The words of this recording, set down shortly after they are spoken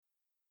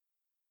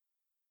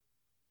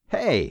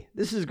Hey,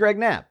 this is Greg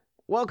Knapp.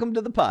 Welcome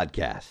to the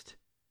podcast.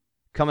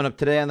 Coming up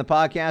today on the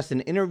podcast,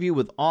 an interview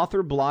with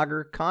author,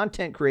 blogger,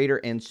 content creator,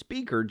 and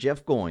speaker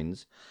Jeff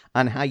Goins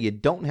on how you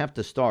don't have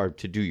to starve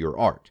to do your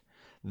art.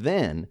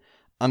 Then,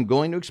 I'm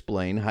going to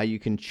explain how you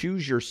can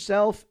choose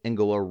yourself and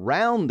go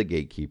around the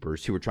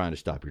gatekeepers who are trying to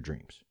stop your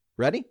dreams.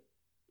 Ready?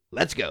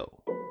 Let's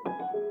go.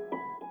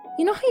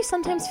 You know how you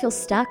sometimes feel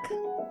stuck?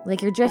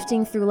 Like you're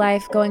drifting through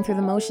life, going through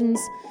the motions?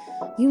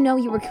 You know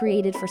you were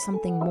created for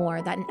something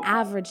more, that an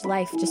average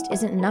life just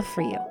isn't enough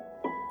for you.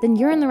 Then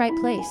you're in the right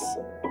place.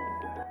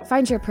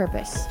 Find your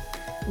purpose.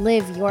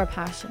 Live your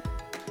passion.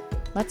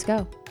 Let's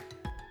go.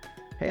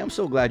 Hey, I'm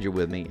so glad you're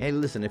with me. Hey,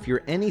 listen, if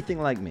you're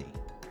anything like me,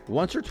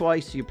 once or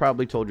twice you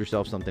probably told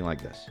yourself something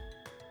like this.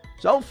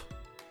 Self,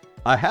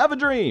 I have a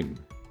dream,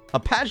 a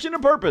passion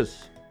and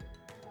purpose,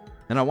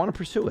 and I want to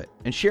pursue it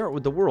and share it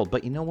with the world.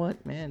 But you know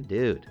what, man,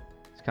 dude,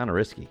 it's kind of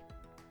risky.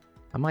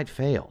 I might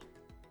fail.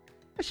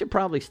 I should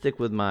probably stick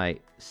with my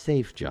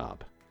safe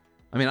job.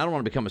 I mean, I don't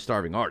want to become a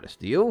starving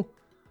artist, do you?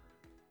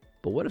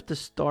 But what if the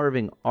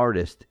starving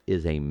artist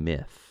is a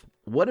myth?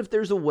 What if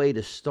there's a way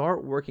to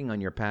start working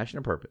on your passion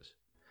and purpose,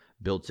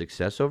 build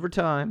success over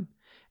time,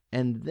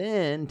 and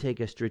then take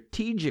a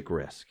strategic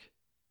risk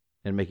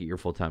and make it your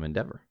full-time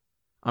endeavor?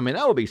 I mean,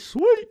 that would be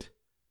sweet,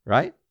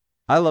 right?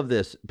 I love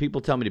this.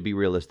 People tell me to be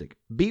realistic.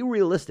 Be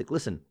realistic.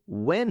 Listen,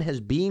 when has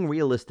being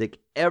realistic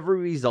ever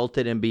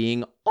resulted in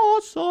being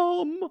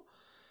awesome?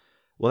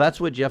 Well,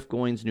 that's what Jeff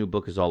Goins' new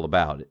book is all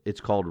about.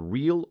 It's called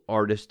Real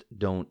Artists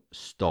Don't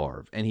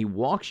Starve. And he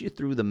walks you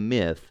through the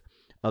myth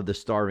of the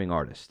starving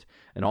artist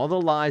and all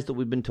the lies that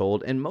we've been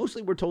told. And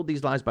mostly we're told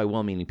these lies by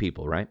well-meaning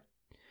people, right?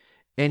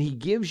 And he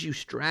gives you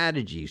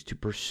strategies to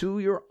pursue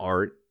your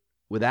art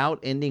without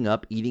ending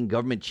up eating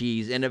government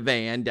cheese in a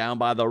van down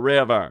by the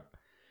river.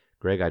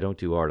 Greg, I don't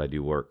do art, I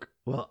do work.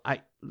 Well,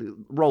 I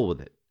roll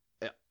with it.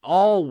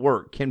 All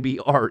work can be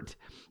art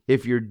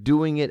if you're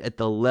doing it at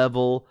the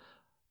level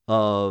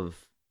of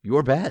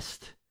your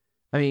best.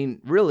 I mean,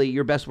 really,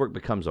 your best work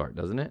becomes art,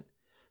 doesn't it?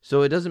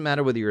 So it doesn't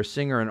matter whether you're a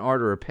singer, an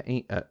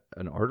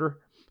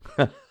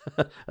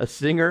a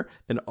singer,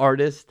 an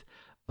artist,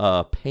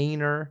 a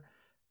painter,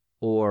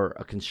 or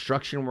a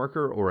construction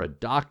worker, or a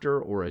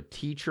doctor, or a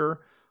teacher,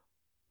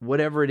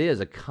 whatever it is,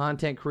 a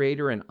content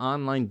creator, an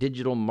online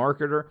digital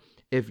marketer.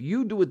 If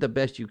you do it the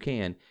best you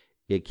can,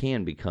 it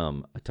can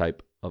become a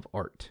type of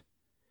art.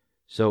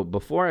 So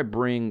before I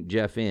bring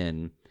Jeff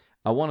in,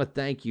 I want to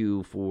thank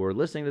you for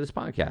listening to this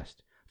podcast,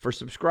 for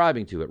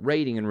subscribing to it,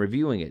 rating and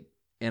reviewing it.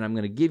 And I'm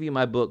going to give you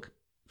my book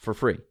for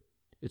free.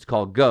 It's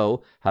called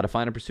Go, How to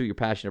Find and Pursue Your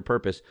Passion and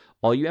Purpose.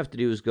 All you have to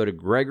do is go to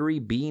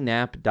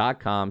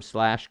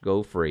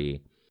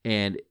gregorybknapp.com/go-free,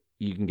 and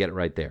you can get it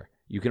right there.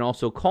 You can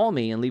also call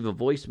me and leave a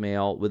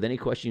voicemail with any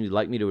question you'd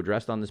like me to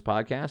address on this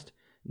podcast,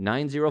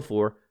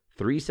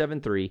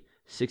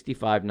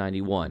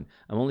 904-373-6591.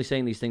 I'm only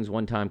saying these things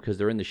one time because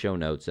they're in the show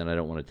notes, and I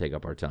don't want to take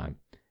up our time.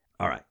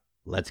 All right.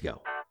 Let's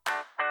go.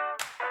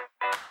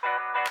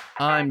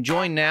 I'm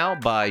joined now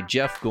by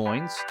Jeff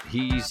Goins.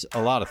 He's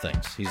a lot of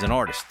things. He's an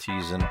artist.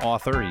 He's an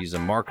author. He's a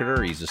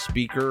marketer. He's a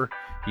speaker.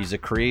 He's a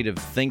creative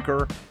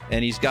thinker.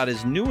 And he's got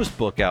his newest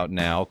book out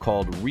now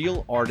called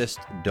Real Artists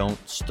Don't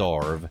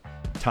Starve,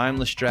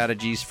 Timeless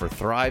Strategies for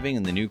Thriving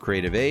in the New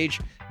Creative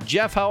Age.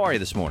 Jeff, how are you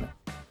this morning?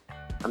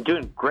 I'm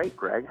doing great,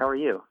 Greg. How are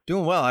you?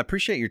 Doing well. I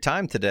appreciate your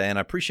time today, and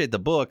I appreciate the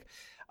book.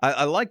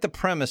 I like the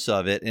premise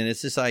of it, and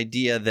it's this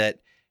idea that,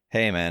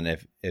 hey, man,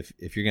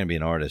 if you're going to be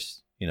an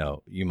artist, you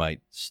know, you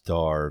might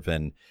starve,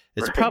 and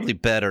it's probably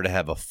better to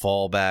have a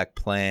fallback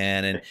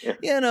plan. And,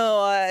 you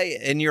know,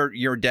 and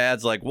your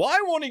dad's like, why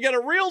won't he get a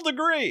real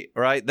degree?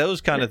 Right? Those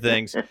kind of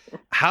things.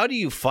 How do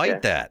you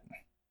fight that?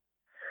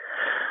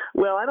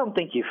 Well, I don't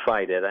think you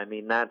fight it. I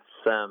mean, that's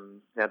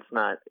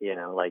not, you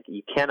know, like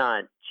you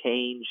cannot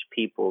change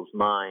people's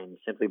minds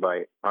simply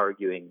by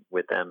arguing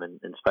with them, and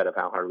in spite of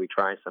how hard we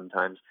try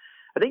sometimes.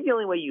 I think the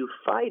only way you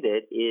fight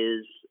it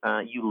is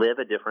you live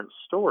a different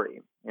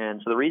story.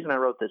 And so the reason I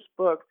wrote this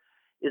book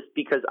is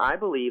because I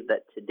believe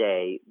that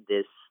today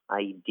this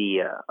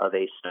idea of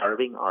a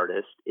starving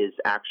artist is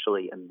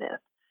actually a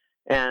myth.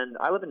 And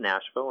I live in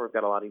Nashville, where we've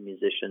got a lot of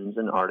musicians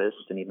and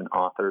artists and even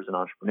authors and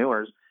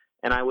entrepreneurs.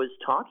 And I was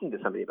talking to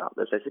somebody about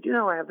this. I said, you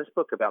know, I have this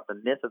book about the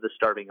myth of the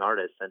starving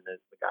artist. And the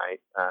guy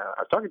I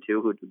was talking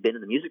to, who'd been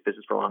in the music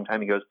business for a long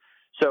time, he goes,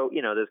 so,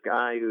 you know, this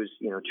guy who's,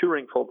 you know,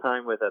 touring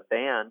full-time with a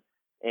band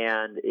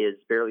and is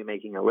barely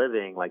making a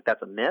living, like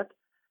that's a myth.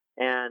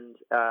 And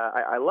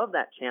I love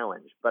that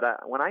challenge. But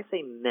when I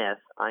say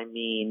myth, I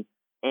mean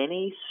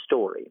any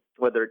story,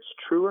 whether it's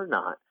true or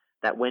not,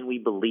 that when we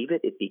believe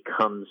it, it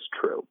becomes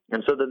true.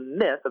 And so the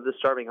myth of the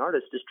starving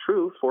artist is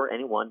true for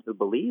anyone who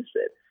believes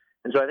it.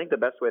 And so I think the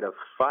best way to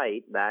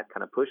fight that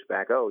kind of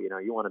pushback, oh, you know,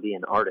 you want to be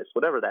an artist,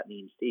 whatever that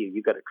means to you,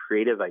 you've got a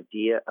creative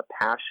idea, a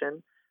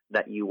passion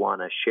that you want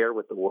to share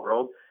with the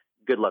world.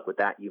 Good luck with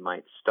that. You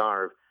might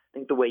starve. I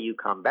think the way you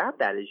combat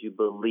that is you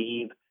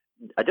believe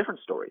a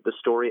different story, the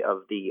story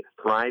of the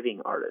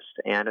thriving artist.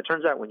 And it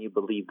turns out when you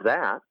believe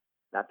that,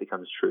 that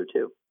becomes true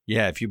too.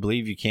 Yeah, if you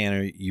believe you can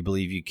or you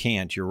believe you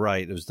can't, you're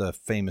right. It was the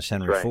famous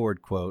Henry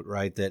Ford quote,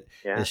 right? That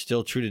is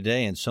still true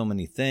today in so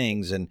many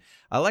things. And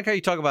I like how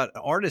you talk about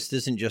artist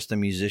isn't just a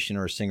musician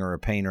or a singer or a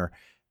painter,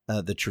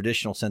 the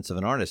traditional sense of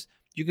an artist.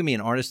 You can be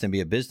an artist and be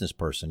a business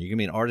person. You can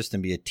be an artist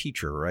and be a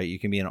teacher, right? You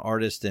can be an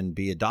artist and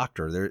be a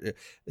doctor.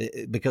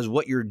 Because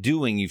what you're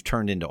doing, you've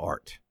turned into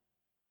art.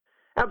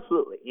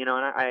 Absolutely.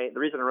 And the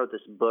reason I wrote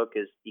this book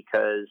is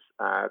because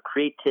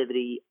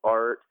creativity,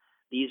 art,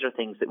 these are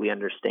things that we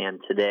understand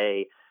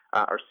today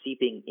are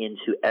seeping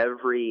into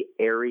every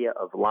area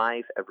of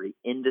life, every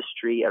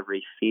industry,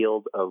 every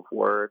field of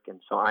work. And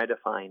so I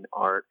define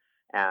art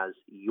as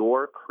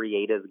your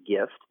creative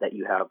gift that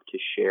you have to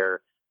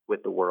share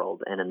with the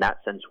world. And in that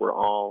sense, we're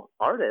all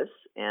artists.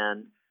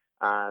 And,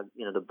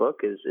 the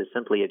book is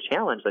simply a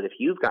challenge that if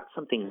you've got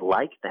something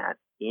like that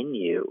in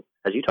you,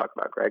 as you talk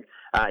about, Greg,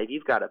 if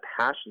you've got a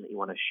passion that you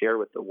want to share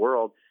with the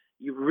world,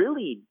 you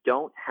really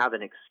don't have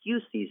an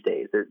excuse these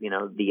days.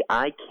 The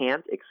I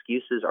can't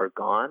excuses are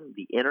gone.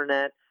 The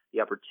internet, the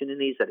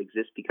opportunities that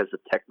exist because of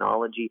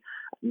technology.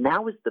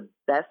 Now is the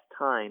best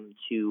time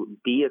to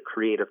be a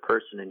creative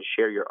person and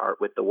share your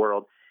art with the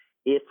world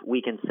if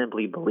we can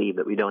simply believe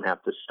that we don't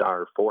have to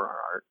starve for our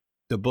art.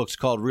 The book's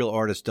called Real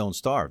Artists Don't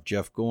Starve.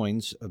 Jeff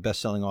Goins, a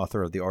best-selling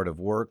author of The Art of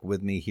Work,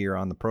 with me here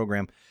on the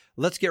program.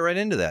 Let's get right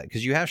into that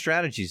because you have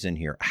strategies in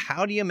here.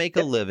 How do you make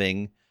a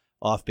living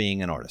off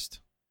being an artist?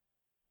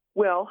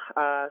 Well,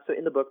 so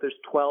in the book, there's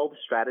 12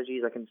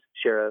 strategies. I can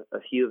share a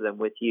few of them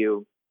with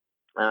you.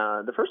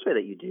 The first way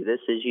that you do this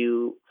is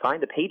you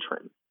find a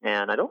patron.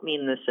 And I don't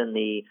mean this in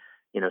the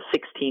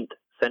 16th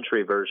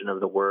century version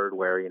of the word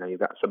where, you've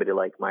got somebody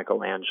like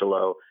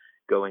Michelangelo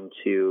going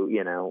to,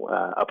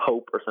 a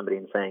pope or somebody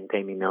and saying,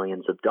 pay me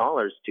millions of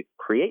dollars to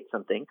create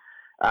something.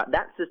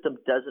 That system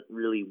doesn't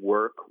really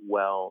work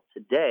well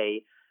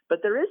today. But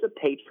there is a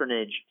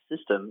patronage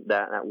system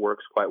that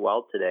works quite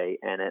well today,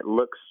 and it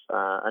looks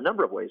a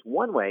number of ways.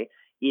 One way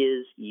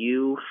is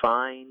you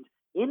find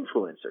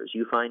influencers,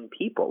 you find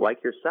people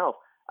like yourself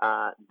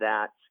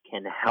that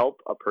can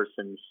help a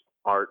person's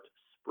art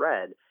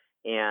spread.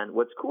 And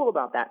what's cool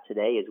about that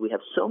today is we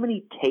have so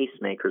many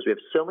tastemakers, we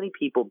have so many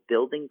people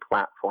building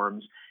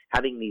platforms,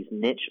 having these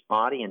niche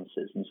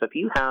audiences. And so if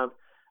you have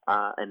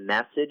a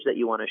message that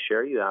you want to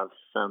share, you have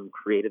some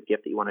creative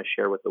gift that you want to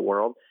share with the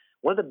world,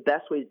 one of the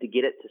best ways to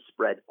get it to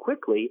spread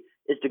quickly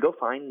is to go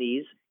find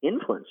these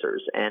influencers,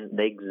 and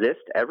they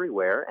exist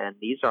everywhere, and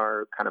these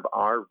are kind of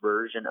our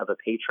version of a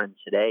patron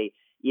today.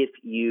 If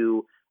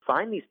you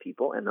find these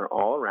people, and they're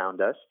all around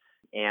us,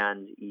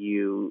 and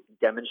you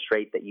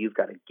demonstrate that you've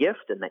got a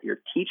gift and that you're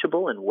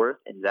teachable and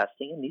worth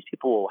investing in, these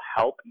people will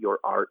help your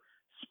art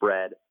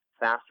spread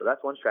faster.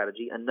 That's one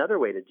strategy. Another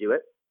way to do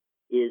it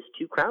is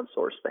to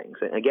crowdsource things.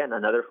 And again,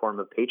 another form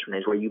of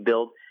patronage where you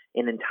build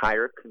an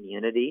entire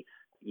community.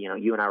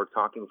 You and I were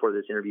talking before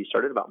this interview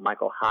started about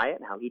Michael Hyatt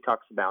and how he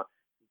talks about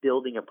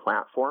building a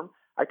platform.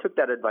 I took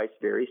that advice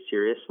very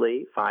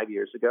seriously 5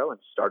 years ago and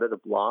started a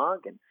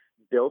blog and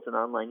built an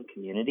online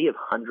community of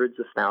hundreds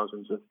of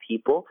thousands of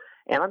people.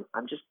 And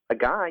I'm just a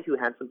guy who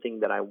had something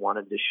that I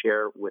wanted to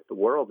share with the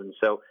world. And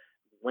so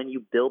when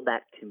you build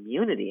that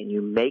community and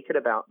you make it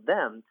about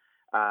them,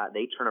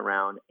 they turn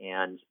around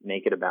and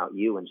make it about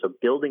you. And so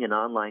building an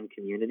online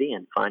community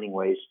and finding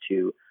ways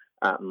to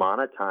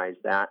monetize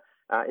that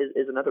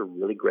is another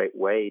really great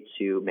way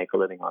to make a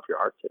living off your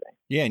art today.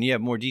 Yeah, and you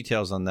have more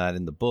details on that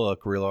in the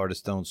book, Real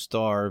Artists Don't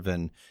Starve,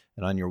 and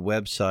on your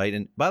website.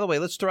 And by the way,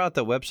 let's throw out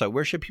that website.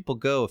 Where should people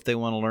go if they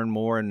want to learn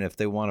more and if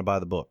they want to buy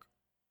the book?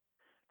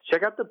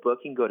 Check out the book.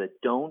 You can go to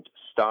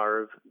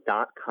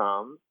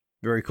don'tstarve.com.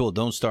 Very cool,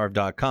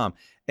 don'tstarve.com.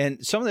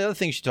 And some of the other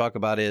things you talk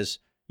about is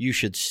you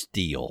should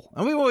steal.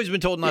 And we've always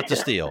been told not to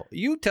steal.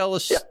 You tell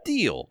us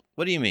steal.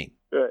 What do you mean?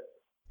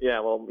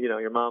 Yeah, well,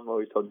 your mom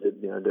always told you,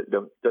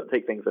 don't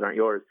take things that aren't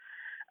yours.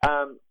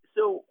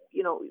 So,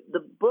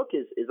 the book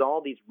is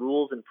all these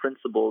rules and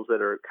principles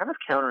that are kind of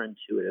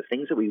counterintuitive,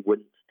 things that we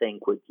wouldn't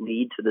think would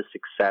lead to the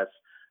success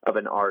of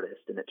an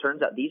artist. And it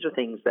turns out these are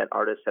things that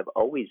artists have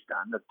always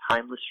done, the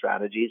timeless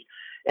strategies,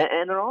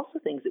 and they're also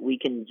things that we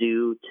can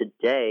do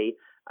today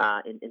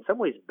in some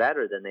ways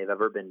better than they've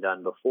ever been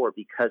done before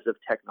because of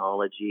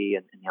technology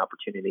and the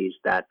opportunities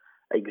that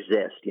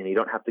exist. You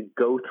don't have to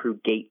go through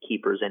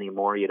gatekeepers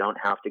anymore. You don't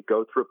have to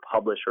go through a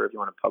publisher if you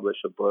want to publish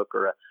a book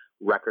or a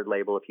record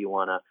label if you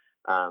want to,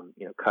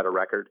 cut a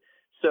record.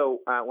 So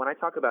when I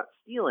talk about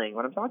stealing,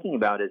 what I'm talking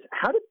about is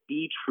how to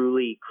be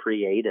truly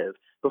creative.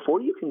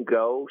 Before you can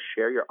go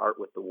share your art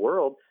with the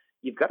world,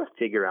 you've got to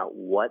figure out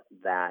what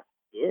that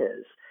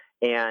is.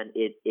 And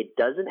it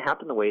doesn't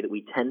happen the way that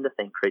we tend to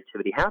think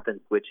creativity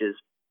happens, which is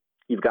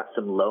you've got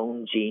some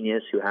lone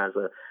genius who has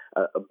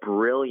a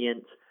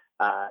brilliant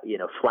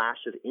flash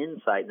of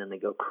insight, and then they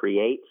go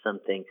create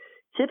something.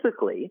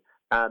 Typically,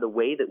 the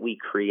way that we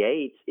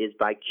create is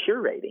by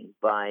curating,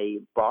 by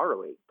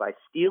borrowing, by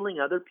stealing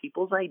other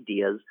people's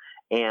ideas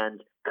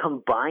and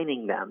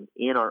combining them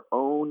in our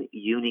own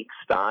unique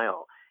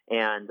style.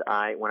 And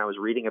when I was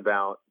reading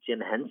about Jim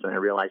Henson, I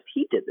realized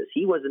he did this.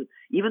 He wasn't,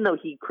 even though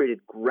he created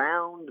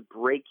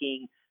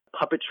groundbreaking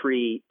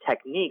puppetry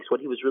techniques,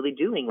 what he was really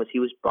doing was he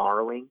was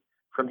borrowing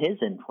from his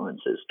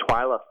influences.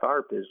 Twyla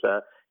Tharp is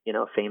a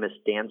famous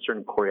dancer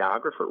and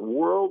choreographer,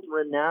 world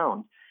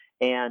renowned.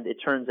 And it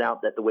turns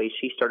out that the way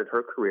she started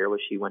her career was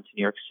she went to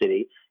New York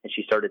City and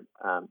she started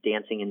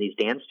dancing in these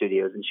dance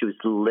studios, and she was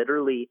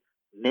literally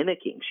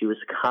mimicking. She was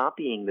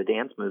copying the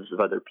dance moves of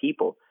other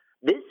people.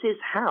 This is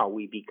how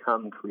we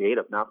become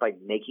creative, not by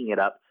making it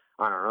up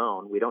on our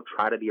own. We don't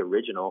try to be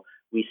original.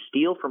 We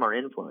steal from our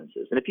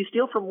influences. And if you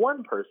steal from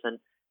one person,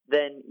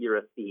 then you're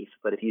a thief.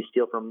 But if you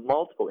steal from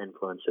multiple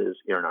influences,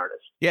 you're an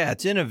artist. Yeah,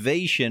 it's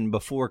innovation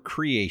before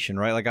creation,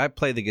 right? Like I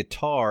play the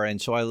guitar,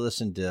 and so I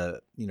listen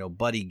to,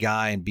 Buddy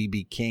Guy and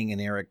B.B. King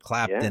and Eric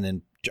Clapton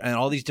and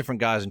all these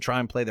different guys and try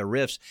and play their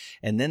riffs,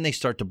 and then they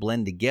start to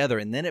blend together,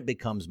 and then it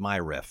becomes my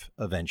riff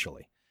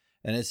eventually.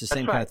 And it's the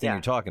same kind of thing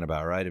you're talking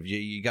about, right? If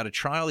you got to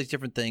try all these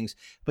different things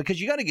because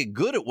you got to get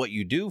good at what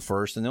you do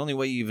first, and the only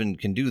way you even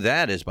can do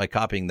that is by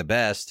copying the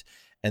best.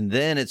 And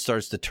then it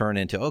starts to turn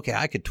into, okay,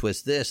 I could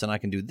twist this and I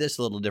can do this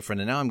a little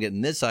different. And now I'm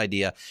getting this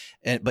idea.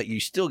 But you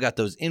still got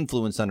those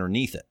influence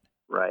underneath it.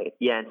 Right.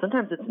 Yeah. And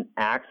sometimes it's an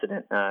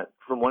accident.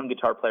 From one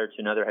guitar player to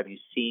another, have you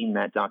seen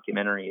that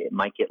documentary, It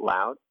Might Get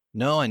Loud?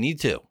 No, I need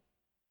to.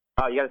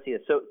 Oh, you got to see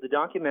it. So the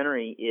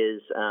documentary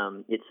is,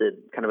 it's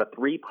a kind of a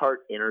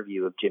 3-part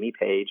interview of Jimmy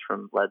Page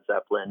from Led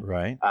Zeppelin,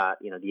 right?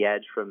 The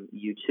Edge from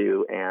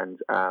U2, and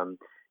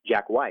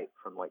Jack White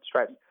from White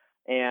Stripes.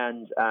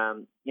 And,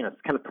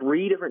 it's kind of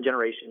 3 different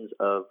generations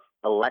of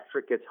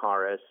electric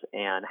guitarists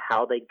and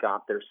how they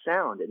got their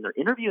sound. And they're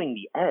interviewing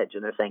the Edge,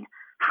 and they're saying,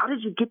 how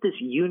did you get this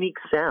unique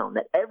sound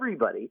that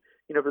everybody,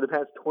 for the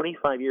past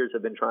 25 years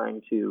have been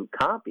trying to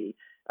copy?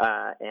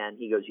 And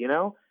he goes,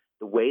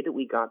 the way that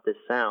we got this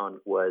sound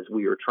was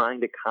we were trying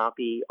to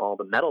copy all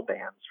the metal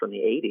bands from the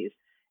 80s,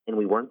 and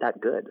we weren't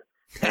that good.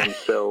 And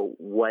so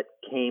what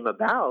came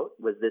about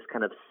was this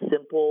kind of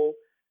simple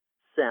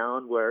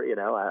sound where,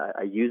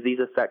 I use these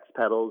effects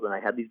pedals and I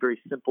had these very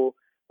simple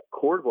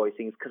chord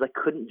voicings because I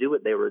couldn't do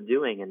what they were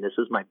doing. And this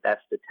was my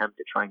best attempt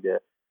at trying to,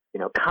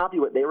 copy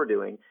what they were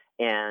doing.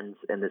 And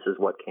this is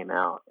what came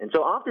out. And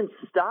so often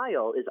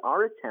style is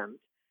our attempt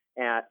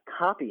at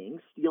copying,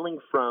 stealing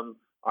from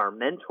our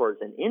mentors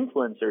and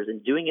influencers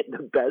and doing it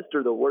the best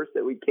or the worst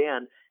that we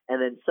can.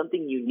 And then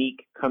something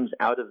unique comes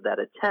out of that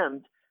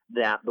attempt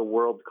that the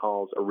world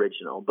calls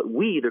original. But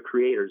we, the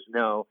creators,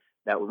 know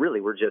that really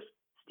we're just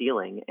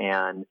stealing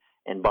and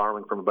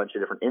borrowing from a bunch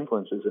of different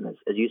influences. And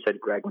as you said,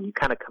 Greg, when you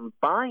kind of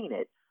combine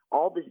it,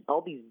 all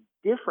these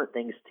different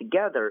things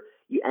together,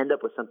 you end up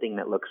with something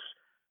that looks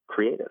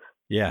creative.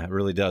 Yeah, it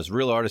really does.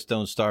 Real Artists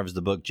Don't Starve is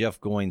the book. Jeff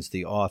Goins,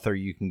 the author.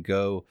 You can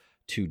go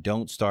to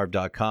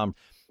don'tstarve.com.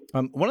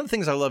 One of the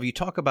things I love, you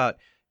talk about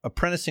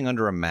apprenticing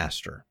under a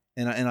master.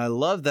 And I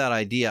love that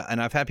idea.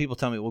 And I've had people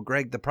tell me, well,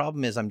 Greg, the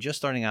problem is I'm just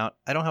starting out.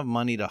 I don't have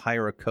money to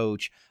hire a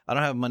coach. I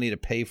don't have money to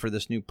pay for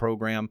this new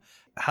program.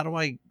 How do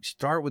I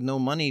start with no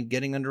money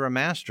getting under a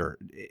master?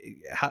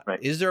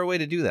 Is there a way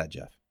to do that,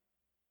 Jeff?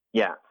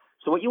 Yeah.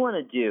 So what you want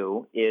to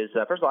do is,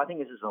 first of all, I think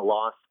this is a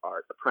lost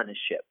art,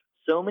 apprenticeship.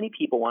 So many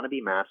people want to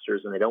be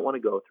masters and they don't want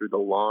to go through the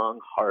long,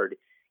 hard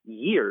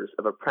years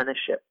of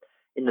apprenticeship.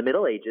 In the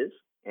Middle Ages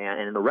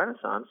and in the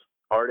Renaissance,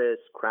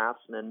 artists,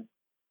 craftsmen,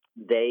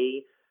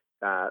 they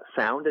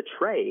found a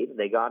trade.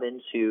 They got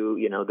into,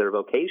 their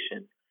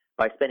vocation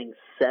by spending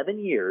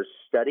 7 years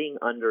studying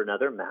under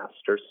another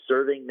master,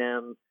 serving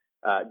them,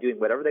 doing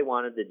whatever they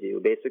wanted to do,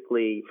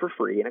 basically for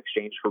free in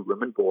exchange for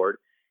room and board.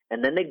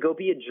 And then they'd go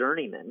be a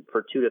journeyman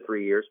for 2 to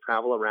 3 years,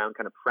 travel around,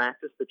 kind of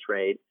practice the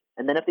trade.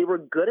 And then if they were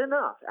good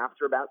enough,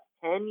 after about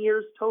 10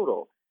 years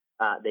total,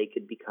 they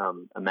could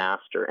become a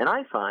master. And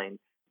I find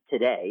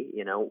today,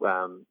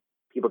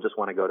 people just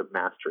want to go to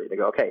mastery. They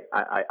go, okay,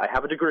 I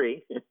have a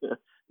degree.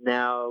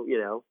 Now,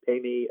 pay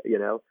me,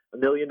 $1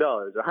 million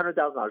or $100,000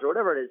 or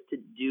whatever it is to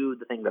do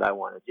the thing that I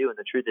want to do. And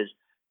the truth is,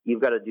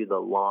 you've got to do the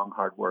long,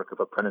 hard work of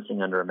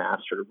apprenticing under a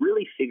master to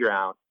really figure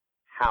out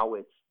how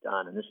it's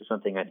done. And this is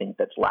something I think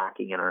that's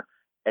lacking in our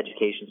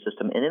education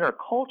system and in our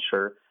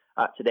culture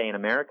today in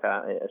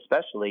America,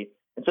 especially.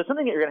 And so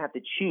something that you're going to have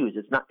to choose.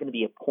 It's not going to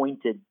be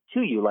appointed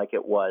to you like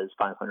it was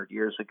 500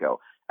 years ago.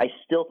 I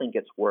still think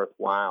it's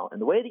worthwhile.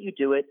 And the way that you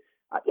do it,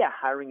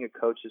 hiring a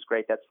coach is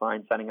great. That's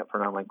fine. Signing up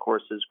for an online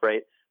course is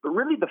great. But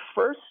really the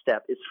first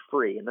step is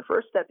free. And the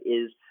first step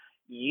is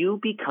you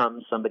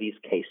become somebody's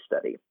case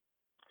study.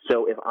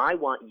 So if I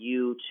want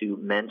you to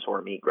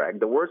mentor me,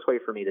 Greg, the worst way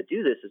for me to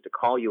do this is to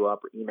call you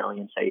up or email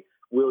you and say,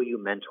 will you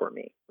mentor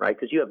me? Right?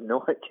 Because you have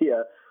no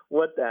idea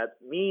what that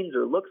means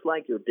or looks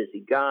like. You're a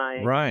busy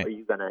guy. Right. Are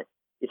you going to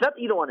 – it's not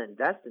that you don't want to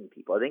invest in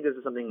people. I think this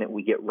is something that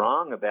we get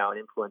wrong about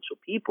influential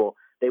people.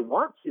 They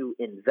want to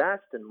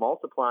invest and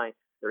multiply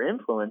their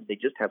influence. They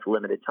just have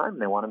limited time.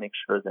 And they want to make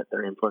sure that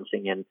they're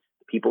influencing in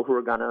the people who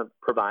are going to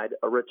provide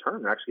a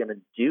return. They're actually going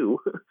to do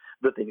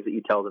the things that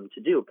you tell them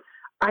to do.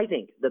 I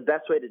think the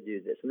best way to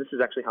do this, and this is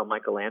actually how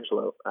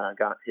Michelangelo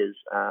got his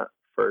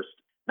first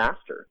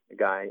master, a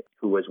guy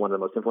who was one of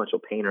the most influential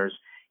painters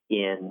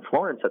in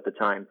Florence at the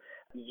time,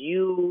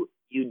 you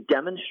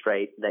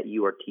demonstrate that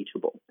you are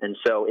teachable. And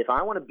so if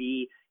I want to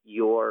be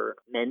your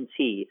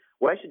mentee,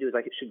 what I should do is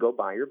I should go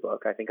buy your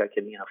book. I think I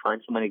can,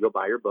 find somebody to go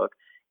buy your book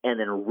and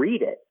then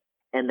read it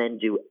and then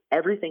do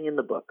everything in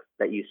the book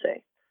that you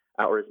say,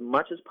 or as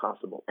much as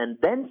possible, and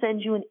then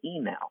send you an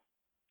email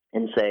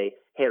and say,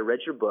 hey, I read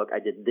your book. I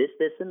did this,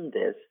 this, and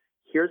this.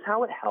 Here's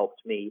how it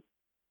helped me.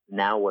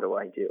 Now what do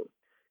I do?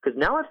 Because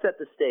now I've set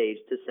the stage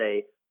to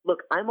say, look,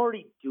 I'm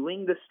already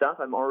doing this stuff.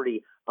 I'm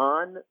already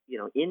on,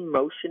 in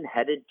motion,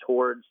 headed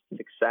towards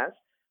success,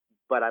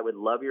 but I would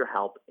love your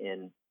help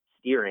in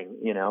steering,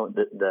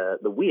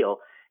 the wheel.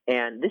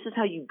 And this is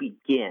how you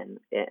begin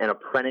an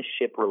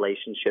apprenticeship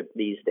relationship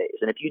these days.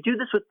 And if you do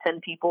this with 10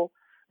 people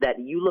that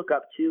you look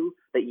up to,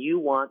 that you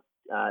want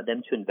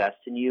them to invest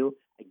in you,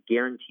 I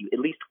guarantee you at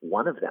least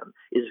one of them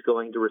is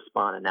going to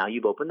respond. And now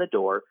you've opened the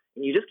door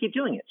and you just keep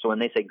doing it. So when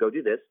they say, go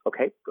do this,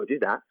 okay, go do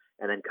that,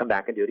 and then come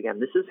back and do it again.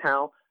 This is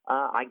how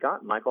I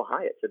got Michael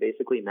Hyatt to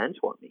basically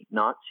mentor me.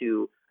 I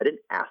didn't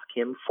ask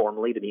him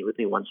formally to meet with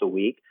me once a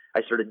week.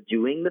 I started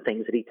doing the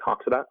things that he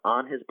talks about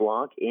on his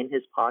blog, in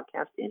his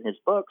podcast, in his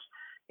books.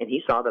 And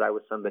he saw that I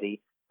was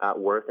somebody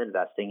worth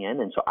investing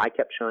in. And so I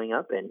kept showing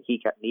up and he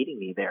kept meeting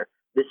me there.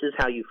 This is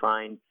how you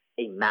find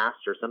a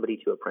master, somebody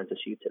to apprentice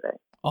you today.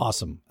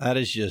 Awesome. That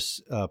is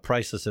just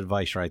priceless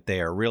advice right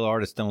there. Real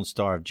Artists Don't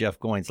Starve, Jeff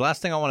Goins.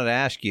 Last thing I wanted to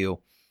ask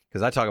you,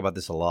 because I talk about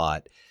this a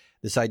lot,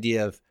 this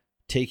idea of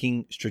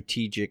taking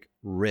strategic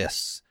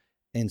risks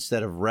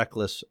instead of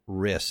reckless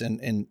risks.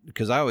 And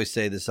because I always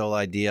say this whole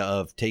idea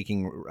of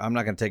I'm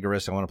not going to take a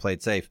risk, I want to play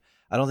it safe.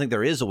 I don't think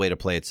there is a way to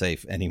play it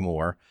safe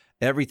anymore.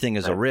 Everything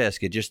is a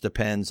risk. It just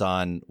depends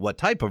on what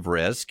type of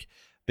risk,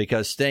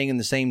 because staying in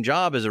the same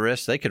job is a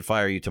risk. They could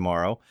fire you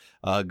tomorrow.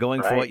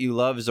 Going for what you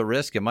love is a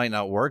risk. It might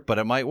not work, but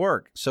it might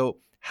work. So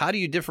how do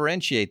you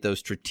differentiate those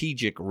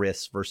strategic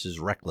risks versus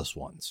reckless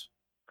ones?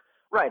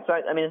 Right. So,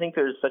 I think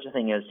there's such a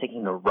thing as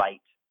taking the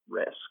right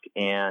risk.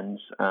 And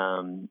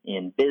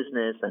in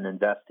business and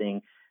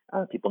investing,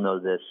 people know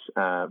this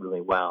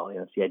really well.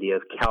 It's the idea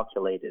of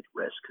calculated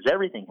risk, because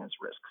everything has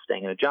risks.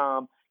 Staying in a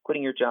job,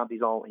 quitting your job,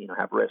 these all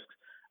have risks.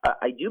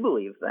 I do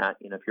believe that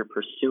if you're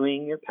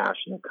pursuing your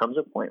passion, there comes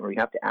a point where you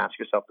have to ask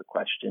yourself the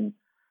question,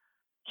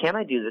 can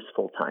I do this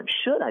full time?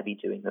 Should I be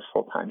doing this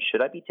full time?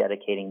 Should I be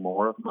dedicating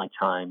more of my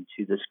time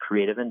to this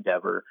creative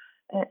endeavor?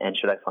 And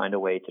should I find a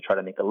way to try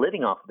to make a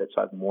living off of it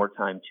so I have more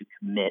time to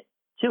commit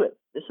to it?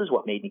 This is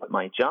what made me quit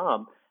my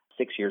job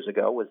 6 years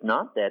ago. Was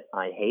not that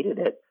I hated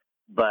it,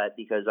 but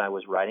because I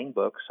was writing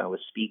books, I was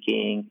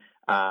speaking,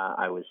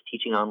 I was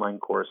teaching online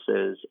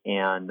courses,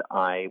 and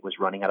I was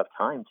running out of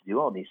time to do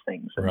all these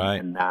things.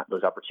 And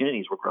those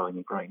opportunities were growing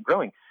and growing and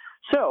growing.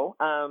 So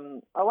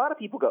a lot of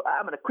people go,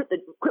 I'm going to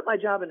quit my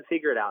job and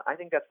figure it out. I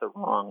think that's the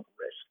wrong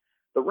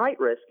risk. The right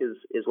risk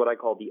is what I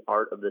call the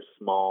art of the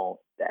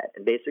small bet.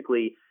 And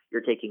basically,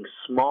 you're taking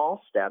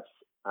small steps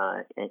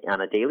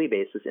on a daily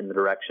basis in the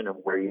direction of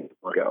where you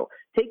want to go.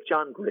 Take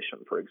John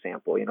Grisham, for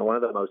example, one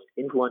of the most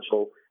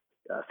influential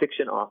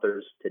fiction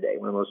authors today,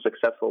 one of the most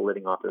successful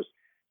living authors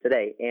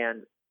today.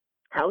 And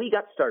how he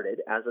got started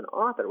as an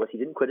author was he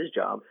didn't quit his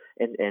job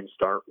and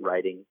start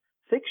writing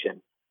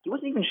fiction. He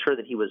wasn't even sure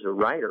that he was a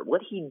writer.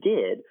 What he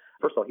did,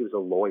 first of all, he was a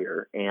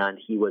lawyer and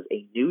he was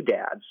a new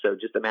dad. So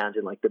just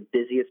imagine the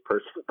busiest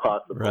person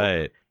possible.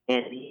 Right.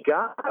 And he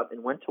got up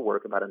and went to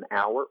work about an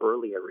hour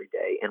early every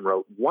day and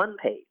wrote one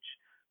page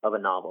of a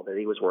novel that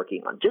he was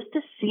working on just to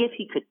see if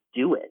he could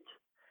do it.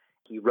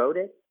 He wrote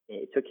it.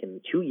 It took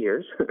him 2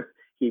 years.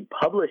 He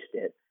published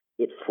it.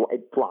 It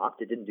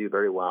flopped. It didn't do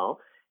very well.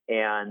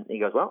 And he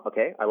goes, well,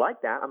 okay, I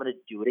like that. I'm going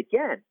to do it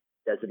again.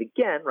 Does it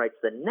again, writes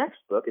the next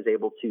book, is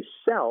able to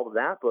sell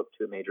that book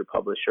to a major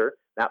publisher.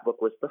 That book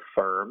was The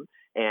Firm,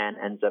 and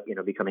ends up,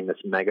 becoming this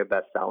mega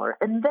bestseller.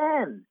 And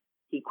then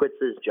he quits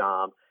his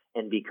job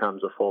and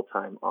becomes a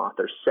full-time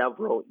author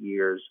several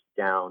years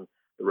down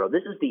the road.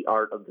 This is the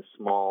art of the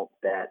small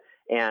bet.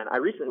 And I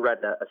recently read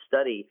a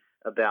study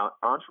about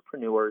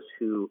entrepreneurs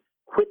who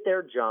quit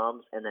their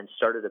jobs and then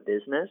started a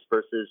business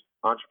versus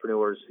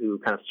entrepreneurs who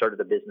kind of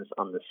started a business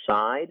on the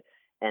side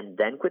and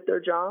then quit their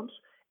jobs.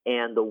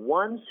 And the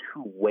ones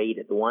who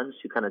waited, the ones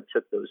who kind of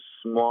took those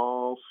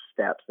small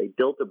steps, they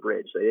built a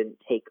bridge, they didn't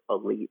take a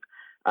leap,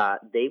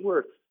 they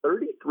were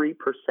 33%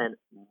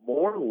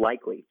 more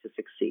likely to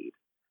succeed.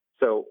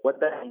 So what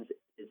that means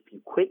is if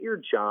you quit your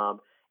job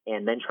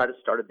and then try to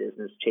start a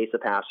business, chase a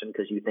passion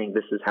because you think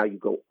this is how you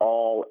go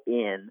all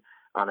in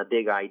on a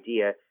big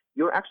idea,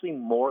 you're actually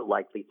more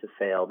likely to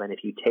fail than if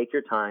you take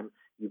your time,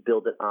 you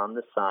build it on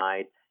the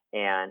side,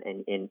 and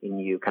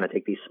you kind of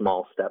take these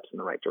small steps in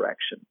the right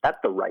direction. That's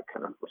the right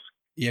kind of risk.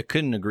 Yeah,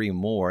 couldn't agree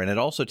more. And it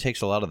also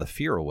takes a lot of the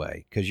fear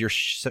away because you're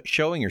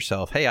showing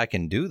yourself, hey, I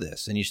can do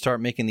this. And you start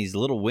making these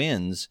little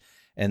wins,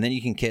 and then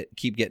you can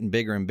keep getting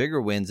bigger and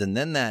bigger wins. And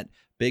then that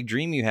big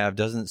dream you have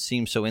doesn't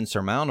seem so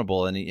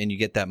insurmountable, and you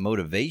get that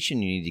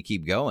motivation you need to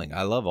keep going.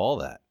 I love all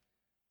that.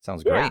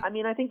 Sounds great.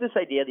 Yeah, I think this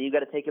idea that you got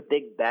to take a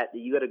big bet, that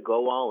you got to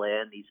go all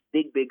in, these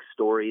big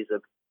stories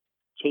of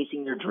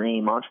chasing your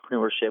dream,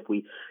 entrepreneurship.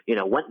 We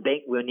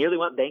nearly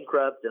went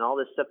bankrupt and all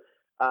this stuff.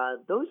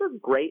 those are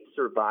great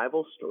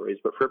survival stories,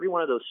 but for every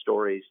one of those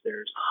stories,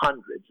 there's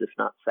hundreds, if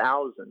not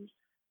thousands,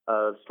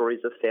 of stories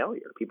of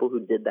failure, people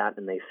who did that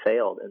and they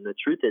failed. And the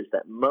truth is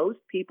that most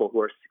people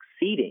who are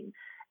succeeding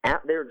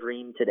at their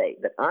dream today,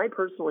 that I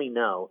personally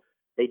know,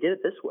 they did it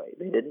this way.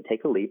 They didn't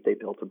take a leap, they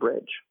built a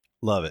bridge.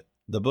 Love it.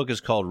 The book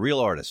is called Real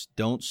Artists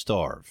Don't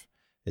Starve.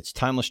 It's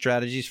timeless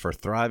strategies for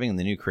thriving in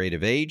the new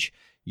creative age.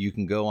 You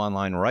can go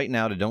online right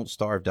now to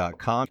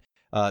don'tstarve.com.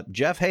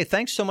 Jeff, hey,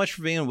 thanks so much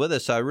for being with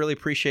us. I really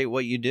appreciate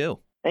what you do.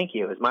 Thank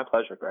you. It was my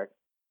pleasure, Greg.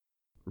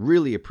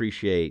 Really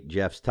appreciate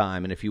Jeff's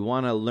time. And if you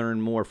want to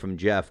learn more from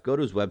Jeff, go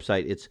to his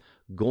website. It's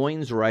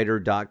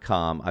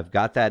goinswriter.com. I've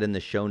got that in the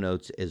show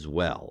notes as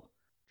well.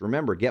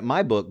 Remember, get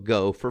my book,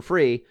 Go, for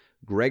free,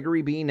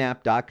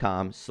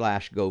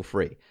 gregorybknapp.com/go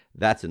free.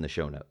 That's in the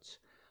show notes.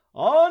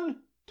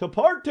 On to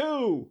part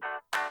 2.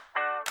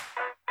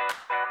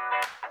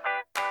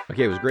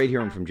 Okay, it was great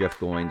hearing from Jeff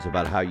Goins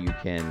about how you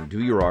can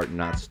do your art and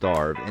not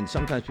starve. And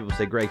sometimes people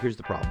say, Greg, here's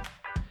the problem.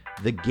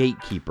 The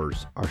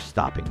gatekeepers are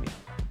stopping me.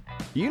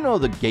 You know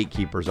the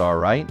gatekeepers are,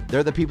 right?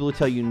 They're the people who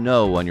tell you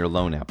no on your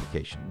loan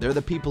application. They're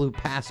the people who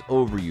pass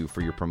over you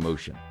for your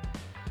promotion.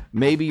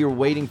 Maybe you're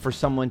waiting for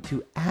someone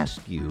to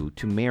ask you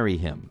to marry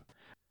him.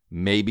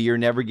 Maybe you're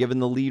never given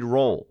the lead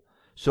role.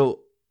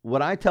 So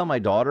what I tell my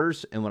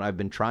daughters and what I've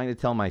been trying to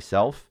tell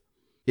myself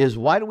is,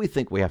 why do we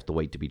think we have to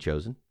wait to be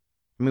chosen?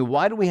 I mean,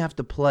 why do we have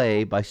to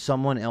play by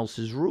someone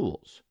else's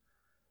rules?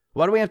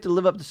 Why do we have to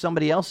live up to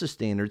somebody else's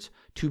standards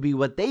to be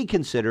what they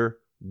consider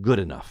good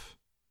enough?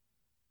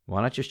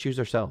 Why not just choose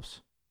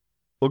ourselves?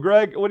 Well,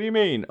 Greg, what do you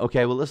mean?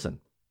 Okay, well, listen.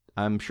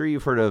 I'm sure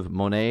you've heard of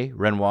Monet,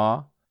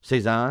 Renoir,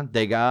 Cézanne,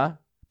 Degas,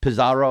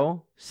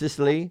 Pissarro,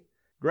 Sisley.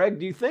 Greg,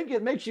 do you think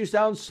it makes you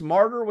sound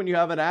smarter when you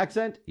have an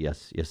accent?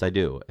 Yes, I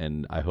do.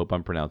 And I hope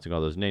I'm pronouncing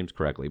all those names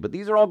correctly. But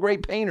these are all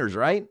great painters,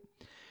 right?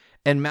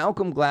 And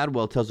Malcolm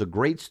Gladwell tells a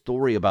great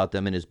story about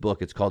them in his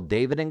book. It's called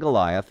David and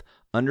Goliath,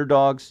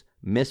 Underdogs,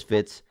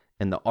 Misfits,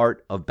 and the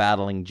Art of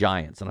Battling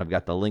Giants. And I've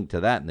got the link to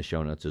that in the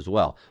show notes as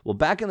well. Well,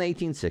 back in the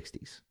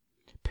 1860s,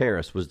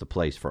 Paris was the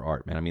place for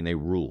art, man. I mean, they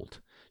ruled.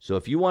 So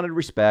if you wanted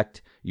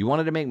respect, you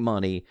wanted to make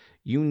money,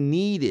 you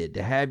needed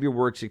to have your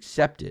works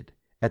accepted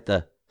at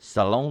the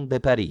Salon de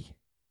Paris.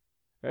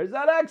 There's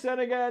that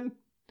accent again.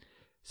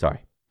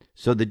 Sorry.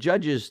 So the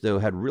judges, though,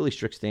 had really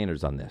strict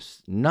standards on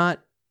this. Not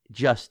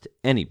just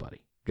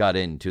anybody got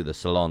into the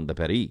Salon de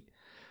Paris.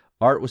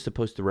 Art was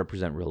supposed to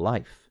represent real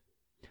life.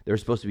 There were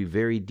supposed to be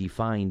very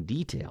defined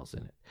details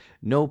in it.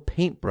 No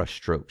paintbrush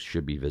strokes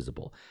should be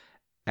visible.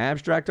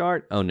 Abstract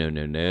art? Oh,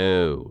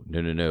 no.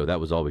 That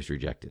was always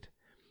rejected.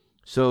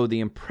 So the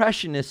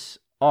Impressionist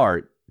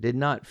art did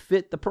not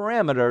fit the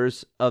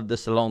parameters of the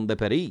Salon de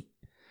Paris.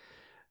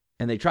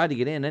 And they tried to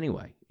get in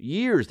anyway.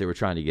 Years they were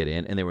trying to get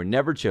in, and they were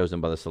never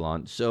chosen by the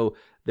Salon. So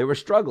they were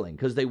struggling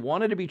because they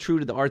wanted to be true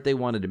to the art they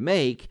wanted to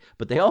make,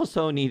 but they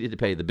also needed to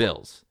pay the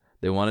bills.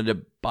 They wanted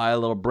to buy a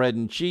little bread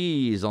and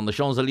cheese on the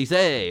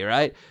Champs-Élysées,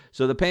 right?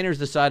 So the painters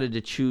decided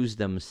to choose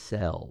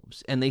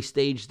themselves, and they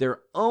staged their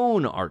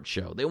own art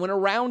show. They went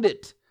around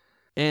it,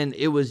 and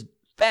it was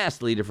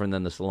vastly different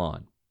than the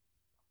Salon.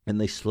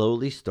 And they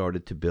slowly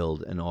started to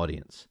build an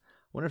audience.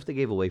 I wonder if they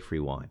gave away free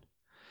wine.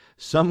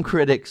 Some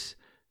critics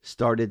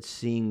started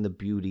seeing the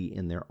beauty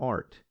in their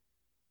art,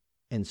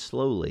 and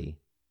slowly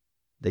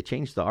they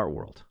changed the art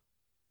world.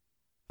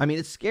 I mean,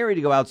 it's scary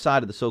to go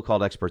outside of the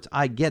so-called experts.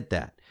 I get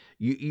that.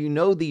 You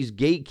know these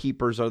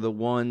gatekeepers are the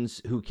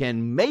ones who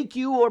can make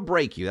you or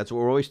break you. That's what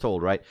we're always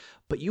told, right?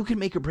 But you can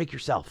make or break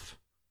yourself.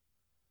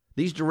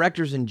 These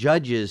directors and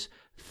judges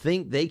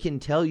think they can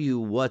tell you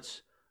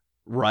what's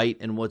right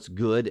and what's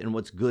good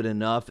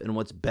enough and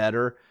what's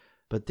better,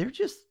 but they're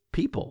just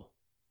people,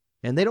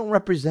 and they don't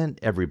represent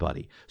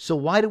everybody. So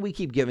why do we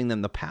keep giving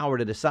them the power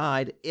to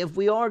decide if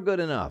we are good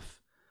enough?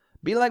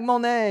 Be like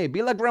Monet,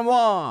 be like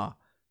Renoir.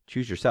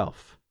 Choose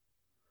yourself.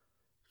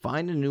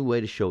 Find a new way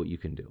to show what you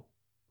can do.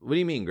 What do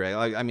you mean, Greg?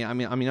 I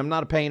mean, I'm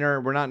not a painter.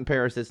 We're not in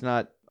Paris. It's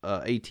not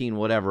 18,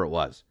 whatever it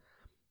was.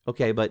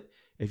 Okay, but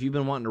if you've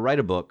been wanting to write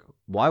a book,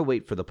 why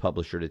wait for the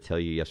publisher to tell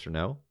you yes or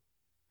no?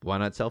 Why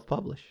not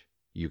self-publish?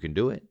 You can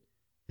do it.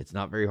 It's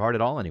not very hard at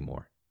all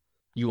anymore.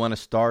 You want to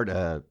start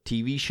a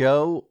TV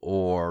show,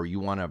 or you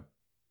want to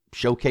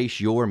showcase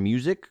your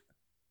music?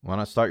 Why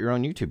not start your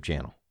own YouTube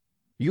channel?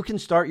 You can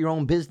start your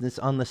own business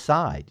on the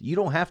side. You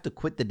don't have to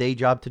quit the day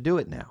job to do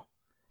it now.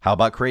 How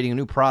about creating a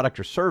new product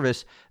or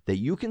service that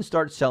you can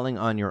start selling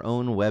on your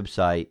own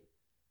website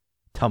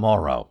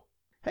tomorrow?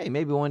 Hey,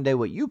 maybe one day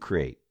what you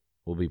create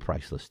will be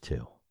priceless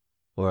too,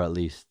 or at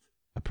least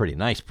a pretty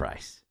nice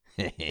price.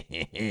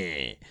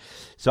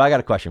 So I got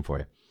a question for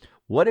you.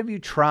 What have you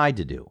tried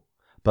to do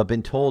but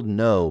been told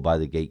no by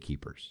the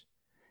gatekeepers?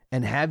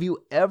 And have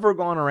you ever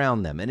gone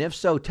around them? And if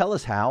so, tell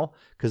us how,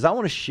 because I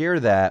want to share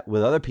that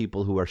with other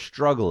people who are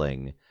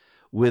struggling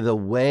with a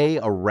way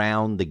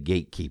around the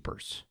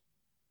gatekeepers.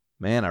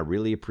 Man, I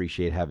really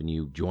appreciate having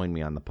you join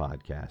me on the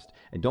podcast.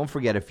 And don't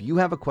forget, if you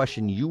have a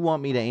question you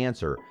want me to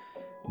answer,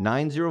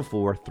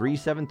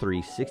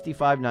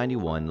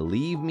 904-373-6591.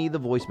 Leave me the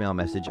voicemail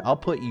message. I'll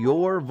put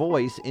your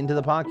voice into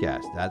the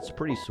podcast. That's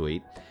pretty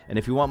sweet. And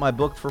if you want my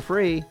book for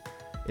free,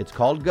 it's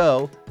called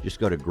Go. Just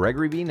go to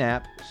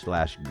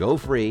GregoryVKnapp/Go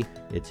Free.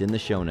 It's in the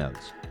show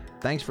notes.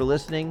 Thanks for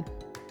listening,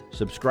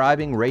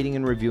 subscribing, rating,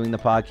 and reviewing the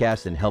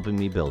podcast, and helping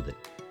me build it.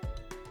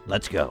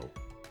 Let's go.